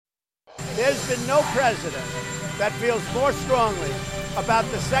There's been no president that feels more strongly about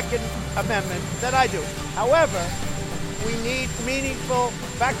the Second Amendment than I do. However, we need meaningful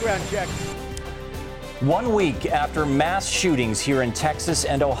background checks. 1 week after mass shootings here in Texas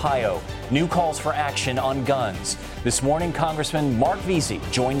and Ohio, new calls for action on guns. This morning, Congressman Marc Veasey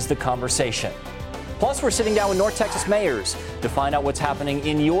joins the conversation. Plus, we're sitting down with North Texas mayors to find out what's happening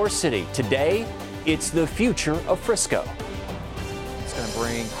in your city. Today, it's the future of Frisco. It's going to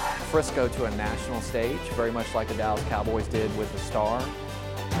bring Frisco to a national stage, very much like the Dallas Cowboys did with the Star.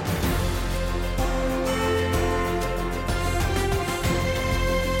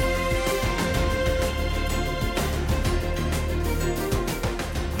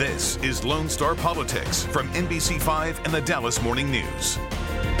 This is Lone Star Politics from NBC5 and the Dallas Morning News.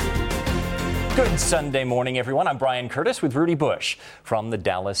 Good Sunday morning, everyone. I'm Brian Curtis with Rudy Bush from the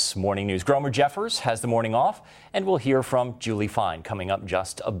Dallas Morning News. Gromer Jeffers has the morning off, and we'll hear from Julie Fine coming up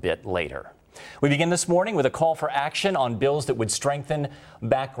just a bit later. We begin this morning with a call for action on bills that would strengthen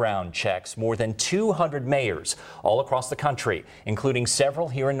background checks. More than 200 mayors all across the country, including several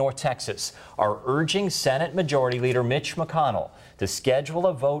here in North Texas, are urging Senate Majority Leader Mitch McConnell to schedule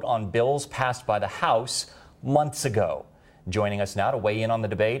a vote on bills passed by the House months ago. Joining us now to weigh in on the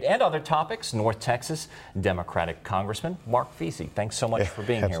debate and other topics, North Texas Democratic Congressman Marc Veasey. Thanks so much for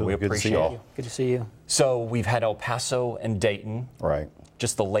being here. We appreciate it. Good to see you. So we've had El Paso and Dayton. Right.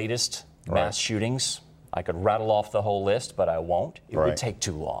 Just the latest mass shootings. I could rattle off the whole list, but I won't. It would take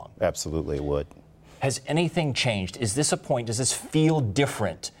too long. Absolutely, it would. Has anything changed? Is this a point? Does this feel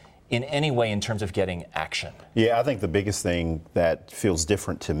different in any way in terms of getting action? Yeah, I think the biggest thing that feels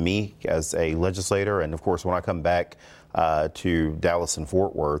different to me as a legislator, and of course when I come back to Dallas and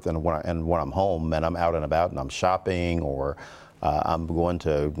Fort Worth, and when I'm home and I'm out and about and I'm shopping or I'm going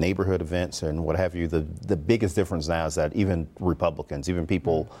to neighborhood events and what have you, the biggest difference now is that even Republicans, even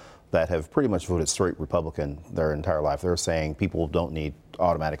people that have pretty much voted straight Republican their entire life, they're saying people don't need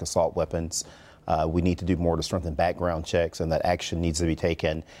automatic assault weapons. We need to do more to strengthen background checks, and that action needs to be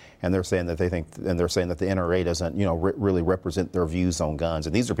taken. And they're saying that the NRA doesn't, really represent their views on guns.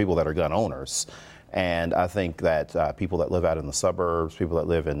 And these are people that are gun owners. And I think that people that live out in the suburbs, people that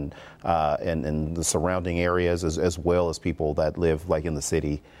live in the surrounding areas, as well as people that live like in the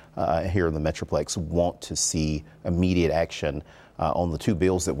city here in the Metroplex, want to see immediate action on the two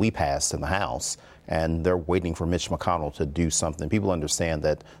bills that we passed in the House. And they're waiting for Mitch McConnell to do something. People understand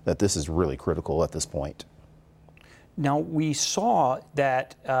that this is really critical at this point. Now, we saw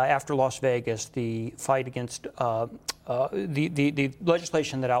that after Las Vegas, the fight against the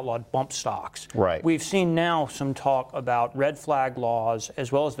legislation that outlawed bump stocks. Right. We've seen now some talk about red flag laws,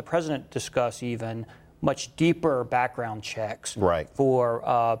 as well as the president discuss even much deeper background checks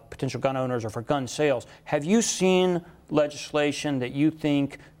for potential gun owners or for gun sales. Have you seen legislation that you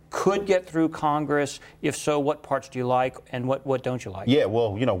think could get through Congress? If so, what parts do you like and what don't you like? Yeah,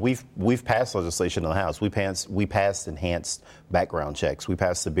 well, we've passed legislation in the House. We passed enhanced background checks. We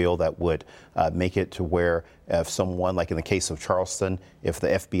passed a bill that would make it to where if someone, like in the case of Charleston, if the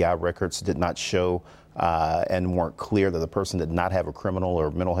FBI records did not show and weren't clear that the person did not have a criminal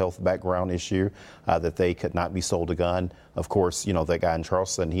or mental health background issue, that they could not be sold a gun. Of course, that guy in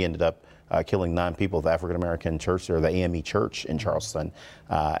Charleston, he ended up killing 9 people at the African American church, or the AME church in Charleston.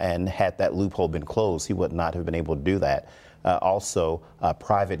 And had that loophole been closed, he would not have been able to do that. Also,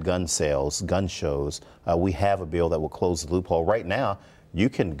 private gun sales, gun shows. We have a bill that will close the loophole. Right now, you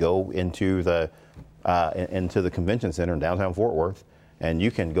can go into the convention center in downtown Fort Worth, and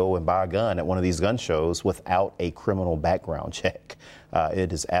you can go and buy a gun at one of these gun shows without a criminal background check.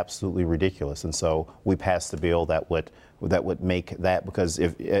 It is absolutely ridiculous. And so we passed a bill that would make that, because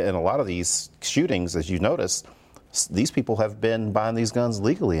if in a lot of these shootings, as you notice, these people have been buying these guns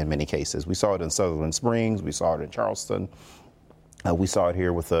legally in many cases. We saw it in Sutherland Springs. We saw it in Charleston. We saw it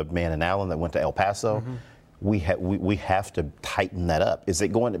here with the man in Allen that went to El Paso. Mm-hmm. We have to tighten that up. Is it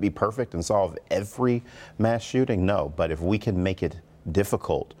going to be perfect and solve every mass shooting? No, but if we can make it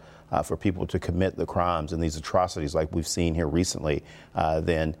difficult for people to commit the crimes and these atrocities like we've seen here recently,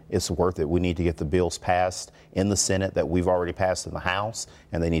 then it's worth it. We need to get the bills passed in the Senate that we've already passed in the House,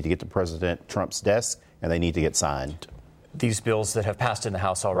 and they need to get to President Trump's desk, and they need to get signed. These bills that have passed in the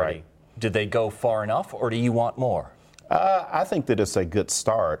House already, did they go far enough, or do you want more? I think that it's a good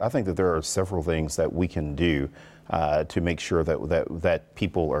start. I think that there are several things that we can do to make sure that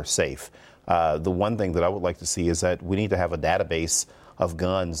people are safe. The one thing that I would like to see is that we need to have a database of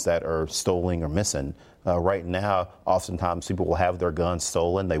guns that are stolen or missing. Right now, oftentimes people will have their guns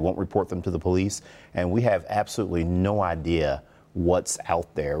stolen. They won't report them to the police, and we have absolutely no idea what's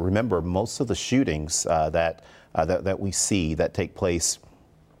out there. Remember, most of the shootings that we see that take place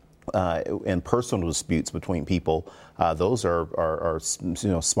and personal disputes between people. Those are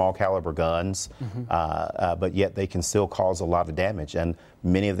small caliber guns, but yet they can still cause a lot of damage. And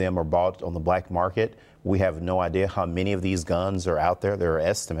many of them are bought on the black market. We have no idea how many of these guns are out there. There are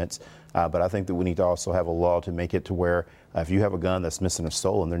estimates, but I think that we need to also have a law to make it to where if you have a gun that's missing or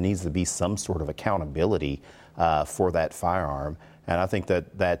stolen, there needs to be some sort of accountability for that firearm. And I think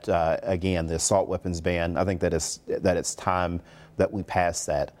that again, the assault weapons ban, I think that it's time that we pass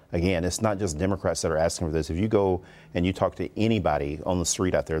that. Again, it's not just Democrats that are asking for this. If you go and you talk to anybody on the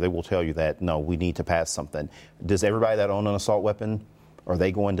street out there, they will tell you that, no, we need to pass something. Does everybody that own an assault weapon, are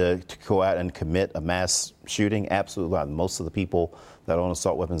they going to go out and commit a mass shooting? Absolutely not. Most of the people that own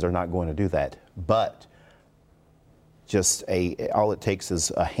assault weapons are not going to do that. But all it takes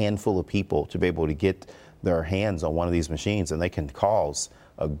is a handful of people to be able to get their hands on one of these machines, and they can cause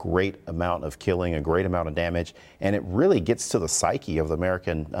a great amount of killing, a great amount of damage, and it really gets to the psyche of the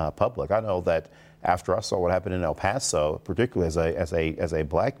American public. I know that after I saw what happened in El Paso, particularly as a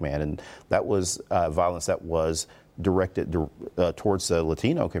black man, and that was violence that was directed towards the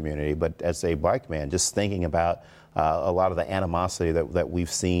Latino community, but as a black man, just thinking about a lot of the animosity that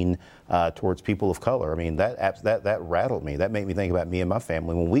we've seen towards people of color. I mean, that rattled me. That made me think about me and my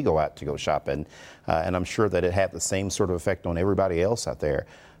family when we go out to go shopping. And I'm sure that it had the same sort of effect on everybody else out there.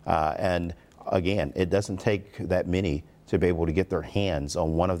 And again, it doesn't take that many to be able to get their hands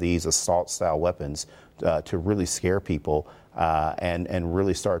on one of these assault-style weapons to really scare people and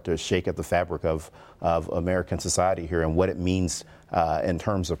really start to shake up the fabric of American society here and what it means in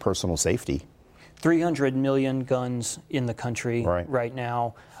terms of personal safety. 300 million guns in the country right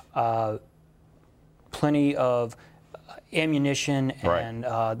now. Plenty of ammunition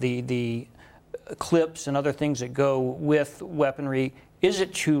and the clips and other things that go with weaponry. Is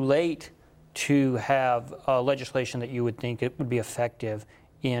it too late to have legislation that you would think it would be effective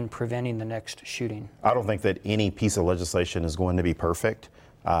in preventing the next shooting? I don't think that any piece of legislation is going to be perfect.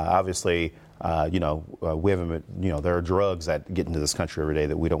 Obviously, we haven't, there are drugs that get into this country every day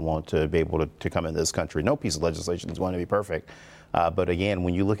that we don't want to be able to come into this country. No piece of legislation is going to be perfect. But again,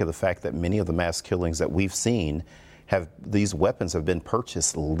 when you look at the fact that many of the mass killings that we've seen these weapons have been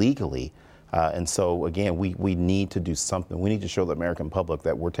purchased legally. And so, again, we need to do something. We need to show the American public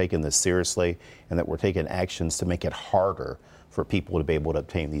that we're taking this seriously and that we're taking actions to make it harder for people to be able to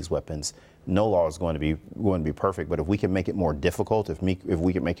obtain these weapons. No law is going to be perfect, but if we can make it more difficult, if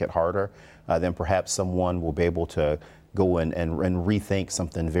we can make it harder, then perhaps someone will be able to go in and rethink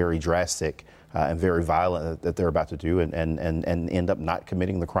something very drastic and very violent that they're about to do and end up not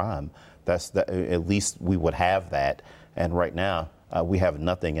committing the crime. At least we would have that. And right now, we have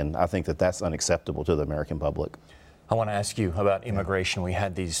nothing, and I think that that's unacceptable to the American public. I want to ask you about immigration. We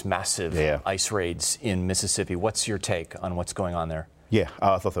had these massive ICE raids in Mississippi. What's your take on what's going on there? Yeah,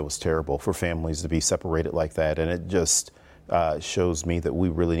 I thought that was terrible for families to be separated like that, and it just shows me that we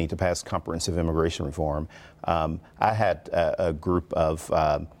really need to pass comprehensive immigration reform. I had a group of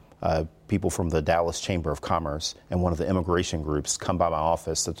people from the Dallas Chamber of Commerce and one of the immigration groups come by my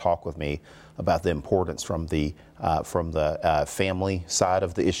office to talk with me about the importance from the family side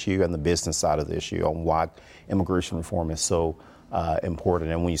of the issue and the business side of the issue on why immigration reform is so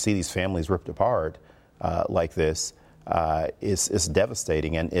important. And when you see these families ripped apart like this, it's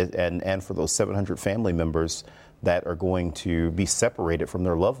devastating. And for those 700 family members that are going to be separated from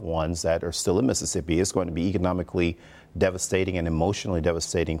their loved ones that are still in Mississippi, it's going to be economically devastating and emotionally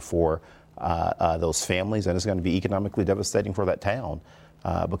devastating for those families, and it's going to be economically devastating for that town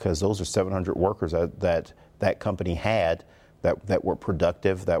because those are 700 workers that company had that were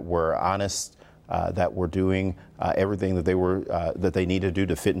productive, that were honest, that were doing everything that they needed to do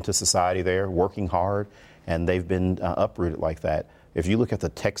to fit into society there, working hard, and they've been uprooted like that. If you look at the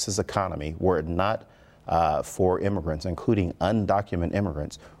Texas economy, were it not for immigrants, including undocumented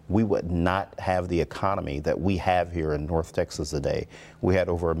immigrants, we would not have the economy that we have here in North Texas today. We had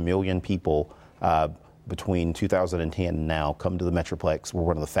over 1 million people between 2010 and now come to the Metroplex. We're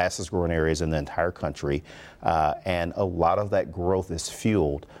one of the fastest growing areas in the entire country. And a lot of that growth is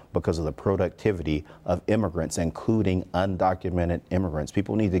fueled because of the productivity of immigrants, including undocumented immigrants.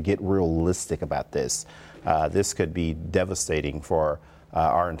 People need to get realistic about this. This could be devastating for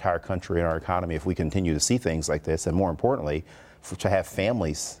our entire country and our economy if we continue to see things like this. And more importantly, to have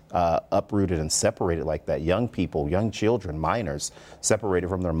families uprooted and separated like that, young people, young children, minors, separated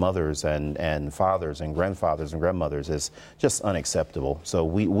from their mothers and fathers and grandfathers and grandmothers is just unacceptable. So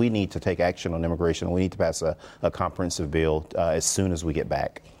we need to take action on immigration. We need to pass a comprehensive bill as soon as we get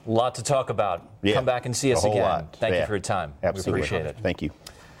back. A lot to talk about. Yeah, come back and see us again. Thank you for your time. Absolutely. We appreciate it. Thank you.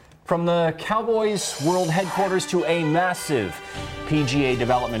 From the Cowboys World Headquarters to a massive PGA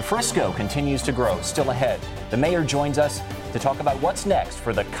development, Frisco continues to grow. Still ahead, the mayor joins us to talk about what's next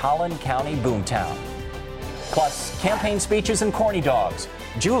for the Collin County boomtown. Plus, campaign speeches and corny dogs.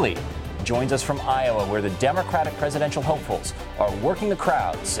 Julie joins us from Iowa, where the Democratic presidential hopefuls are working the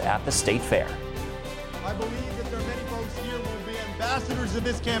crowds at the state fair. I believe that there are many folks here who will be ambassadors of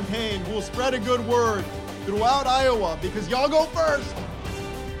this campaign, who will spread a good word throughout Iowa, because y'all go first.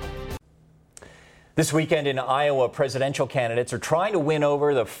 This weekend in Iowa, presidential candidates are trying to win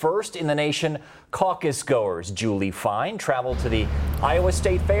over the first in the nation caucus goers. Julie Fine traveled to the Iowa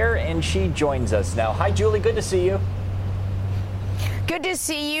State Fair, and she joins us now. Hi, Julie. Good to see you. Good to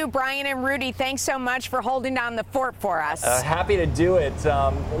see you, Brian and Rudy. Thanks so much for holding down the fort for us. Happy to do it.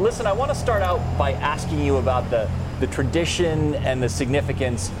 Listen, I want to start out by asking you about the tradition and the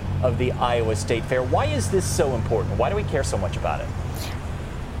significance of the Iowa State Fair. Why is this so important? Why do we care so much about it?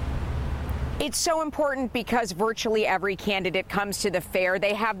 It's so important because virtually every candidate comes to the fair.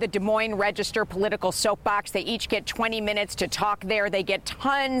 They have the Des Moines Register political soapbox. They each get 20 minutes to talk there. They get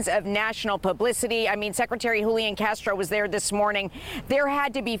tons of national publicity. I mean, Secretary Julian Castro was there this morning. There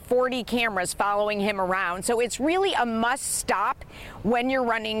had to be 40 cameras following him around. So it's really a must stop when you're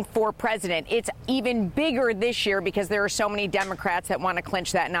running for president. It's even bigger this year because there are so many Democrats that want to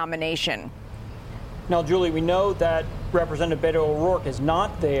clinch that nomination. Now, Julie, we know that Representative Beto O'Rourke is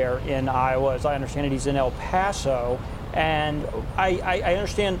not there in Iowa. As I understand it, he's in El Paso. And I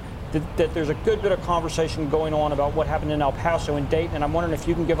understand that there's a good bit of conversation going on about what happened in El Paso and Dayton. And I'm wondering if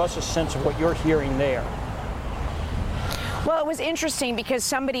you can give us a sense of what you're hearing there. Well, it was interesting because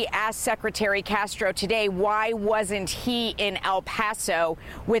somebody asked Secretary Castro today why wasn't he in El Paso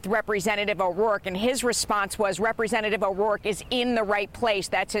with Representative O'Rourke, and his response was Representative O'Rourke is in the right place.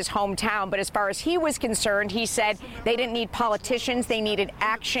 That's his hometown. But as far as he was concerned, he said they didn't need politicians. They needed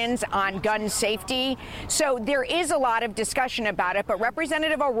actions on gun safety. So there is a lot of discussion about it, but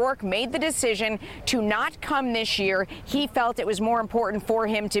Representative O'Rourke made the decision to not come this year. He felt it was more important for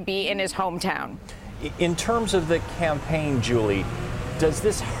him to be in his hometown. In terms of the campaign, Julie, does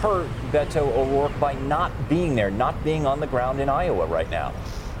this hurt Beto O'Rourke by not being there, not being on the ground in Iowa right now?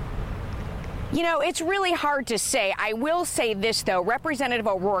 You know, it's really hard to say. I will say this, though. Representative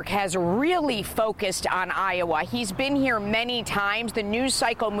O'Rourke has really focused on Iowa. He's been here many times. The news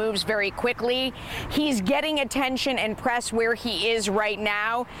cycle moves very quickly. He's getting attention and press where he is right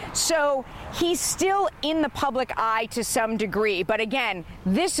now. So he's still in the public eye to some degree. But again,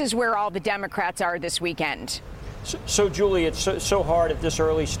 this is where all the Democrats are this weekend. So, Julie, it's so hard at this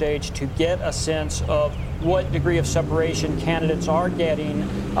early stage to get a sense of what degree of separation candidates are getting.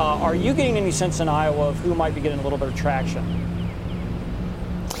 Are you getting any sense in Iowa of who might be getting a little bit of traction?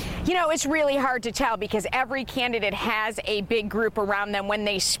 You know, it's really hard to tell because every candidate has a big group around them when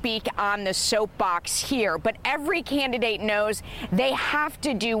they speak on the soapbox here. But every candidate knows they have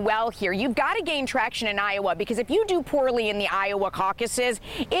to do well here. You've got to gain traction in Iowa because if you do poorly in the Iowa caucuses,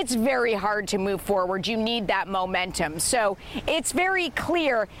 it's very hard to move forward. You need that momentum. So it's very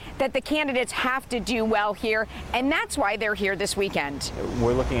clear that the candidates have to do well here, and that's why they're here this weekend.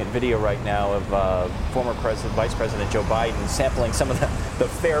 We're looking at video right now of former Vice President Joe Biden sampling some of the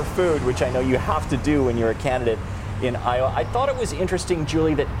fair food, which I know you have to do when you're a candidate in Iowa. I thought it was interesting,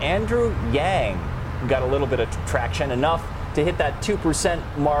 Julie, that Andrew Yang got a little bit of traction, enough to hit that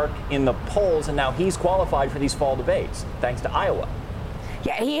 2% mark in the polls, and now he's qualified for these fall debates, thanks to Iowa.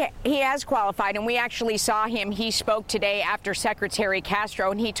 Yeah, he has qualified, and we actually saw him. He spoke today after Secretary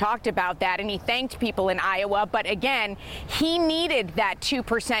Castro, and he talked about that, and he thanked people in Iowa. But again, he needed that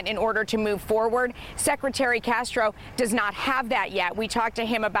 2% in order to move forward. Secretary Castro does not have that yet. We talked to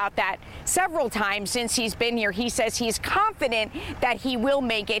him about that several times since he's been here. He says he's confident that he will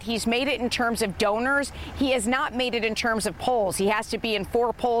make it. He's made it in terms of donors. He has not made it in terms of polls. He has to be in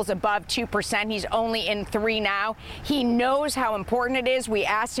 4 polls above 2%. He's only in 3 now. He knows how important it is. We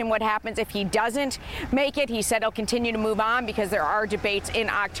asked him what happens if he doesn't make it. He said he'll continue to move on because there are debates in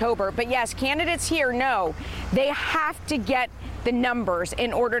October. But yes, candidates here know they have to get the numbers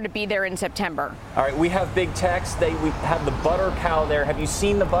in order to be there in September. All right, we have big text. We have the butter cow there. Have you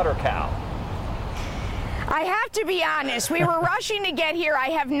seen the butter cow? I have to be honest, we were rushing to get here. I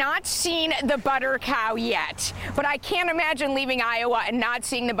have not seen the butter cow yet, but I can't imagine leaving Iowa and not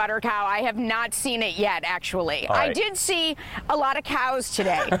seeing the butter cow. I have not seen it yet, actually. All right. I did see a lot of cows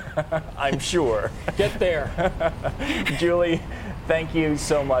today. I'm sure. Get there. Julie, thank you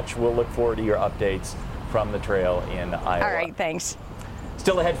so much. We'll look forward to your updates from the trail in Iowa. All right, thanks.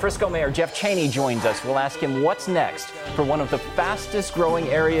 Still ahead, Frisco Mayor Jeff Cheney joins us. We'll ask him what's next for one of the fastest growing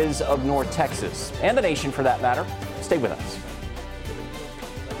areas of North Texas, and the nation for that matter. Stay with us.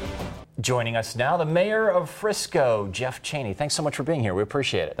 Joining us now, the mayor of Frisco, Jeff Cheney. Thanks so much for being here. We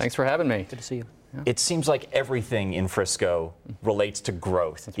appreciate it. Thanks for having me. Good to see you. Yeah. It seems like everything in Frisco relates to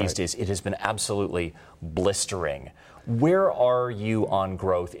growth these days. It has been absolutely blistering. Where are you on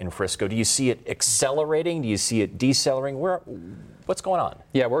growth in Frisco? Do you see it accelerating? Do you see it decelerating? What's going on?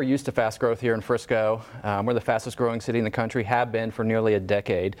 Yeah, we're used to fast growth here in Frisco. We're the fastest growing city in the country, have been for nearly a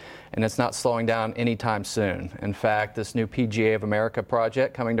decade, and it's not slowing down anytime soon. In fact, this new PGA of America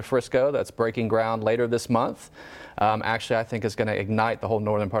project coming to Frisco that's breaking ground later this month, actually I think is going to ignite the whole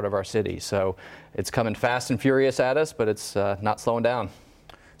northern part of our city. So it's coming fast and furious at us, but it's not slowing down.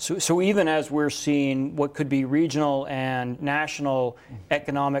 So even as we're seeing what could be regional and national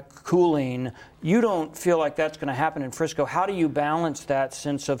economic cooling, you don't feel like that's going to happen in Frisco. How do you balance that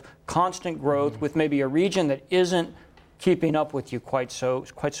sense of constant growth with maybe a region that isn't keeping up with you quite so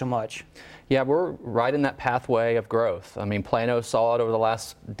much? Yeah, we're right in that pathway of growth. I mean, Plano saw it over the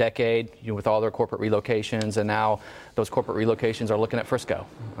last decade, with all their corporate relocations, and now those corporate relocations are looking at Frisco.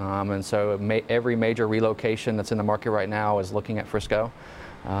 And so every major relocation that's in the market right now is looking at Frisco.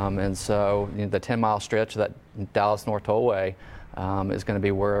 And so the 10-mile stretch of that Dallas North Tollway is going to be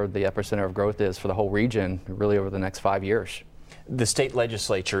where the epicenter of growth is for the whole region, really over the next 5 years. The state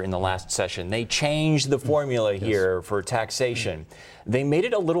legislature in the last session, they changed the formula here for taxation. They made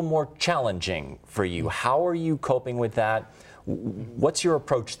it a little more challenging for you. How are you coping with that? What's your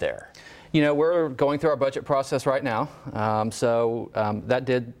approach there? You know, we're going through our budget process right now, so that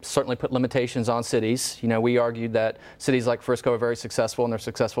did certainly put limitations on cities. You know, we argued that cities like Frisco are very successful, and they're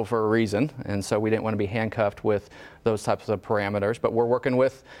successful for a reason, and so we didn't want to be handcuffed with those types of parameters. But we're working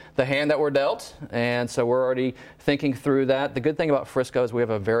with the hand that we're dealt, and so we're already thinking through that. The good thing about Frisco is we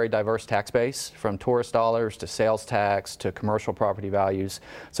have a very diverse tax base, from tourist dollars to sales tax to commercial property values,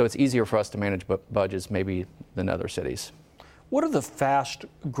 so it's easier for us to manage budgets maybe than other cities. What are the fast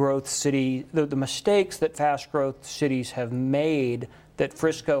growth the mistakes that fast growth cities have made that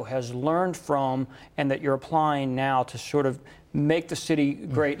Frisco has learned from and that you're applying now to sort of make the city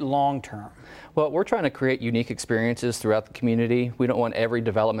great long term? Well, we're trying to create unique experiences throughout the community. We don't want every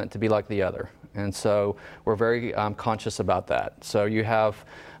development to be like the other. And so we're very conscious about that. So you have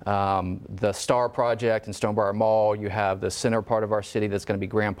the Star Project in Stonebriar Mall. You have the center part of our city that's going to be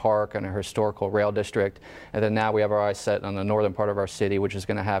Grand Park and a historical rail district. And then now we have our eyes set on the northern part of our city, which is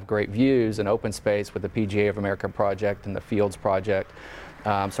going to have great views and open space with the PGA of America project and the Fields project.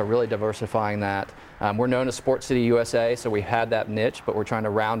 So really diversifying that. We're known as Sports City USA, so we had that niche, but we're trying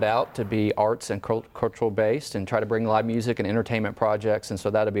to round out to be arts and cultural based and try to bring live music and entertainment projects, and so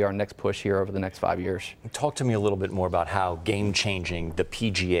that'll be our next push here over the next 5 years. Talk to me a little bit more about how game-changing the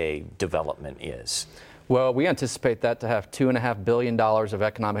PGA development is. Well, we anticipate that to have $2.5 billion of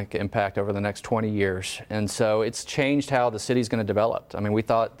economic impact over the next 20 years. And so it's changed how the city's going to develop. I mean, we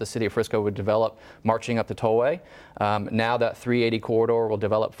thought the city of Frisco would develop marching up the tollway. Now that 380 corridor will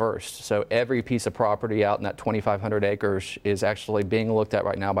develop first. So every piece of property out in that 2,500 acres is actually being looked at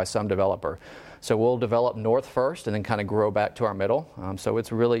right now by some developer. So we'll develop north first and then kind of grow back to our middle. So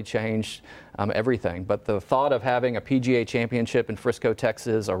it's really changed everything. But the thought of having a PGA championship in Frisco,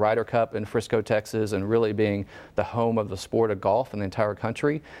 Texas, a Ryder Cup in Frisco, Texas, and really being the home of the sport of golf in the entire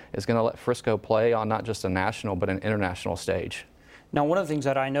country is going to let Frisco play on not just a national but an international stage. Now, one of the things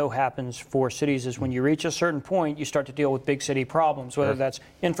that I know happens for cities is when you reach a certain point, you start to deal with big city problems, whether that's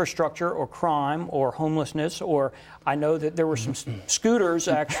infrastructure or crime or homelessness, or I know that there were some scooters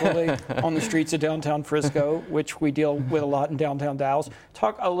actually on the streets of downtown Frisco, which we deal with a lot in downtown Dallas.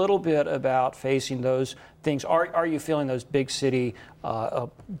 Talk a little bit about facing those things. Are you feeling those big city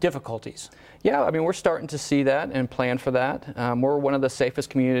difficulties? Yeah, I mean, we're starting to see that and plan for that. We're one of the safest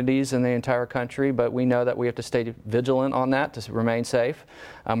communities in the entire country, but we know that we have to stay vigilant on that to remain safe.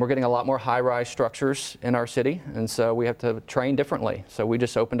 We're getting a lot more high-rise structures in our city, and so we have to train differently. So we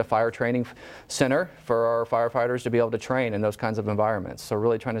just opened a fire training center for our firefighters to be able to train in those kinds of environments. So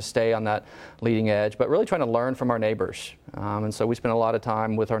really trying to stay on that leading edge, but really trying to learn from our neighbors. And so we spend a lot of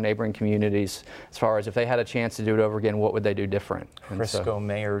time with our neighboring communities as far as if they had a chance to do it over again, what would they do different? Frisco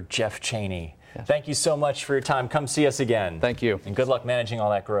Mayor Jeff Cheney. Yes. Thank you so much for your time. Come see us again. Thank you. And good luck managing all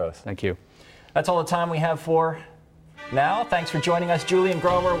that growth. Thank you. That's all the time we have for now. Thanks for joining us. Julie and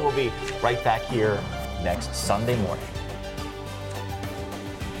Gromer will be right back here next Sunday morning.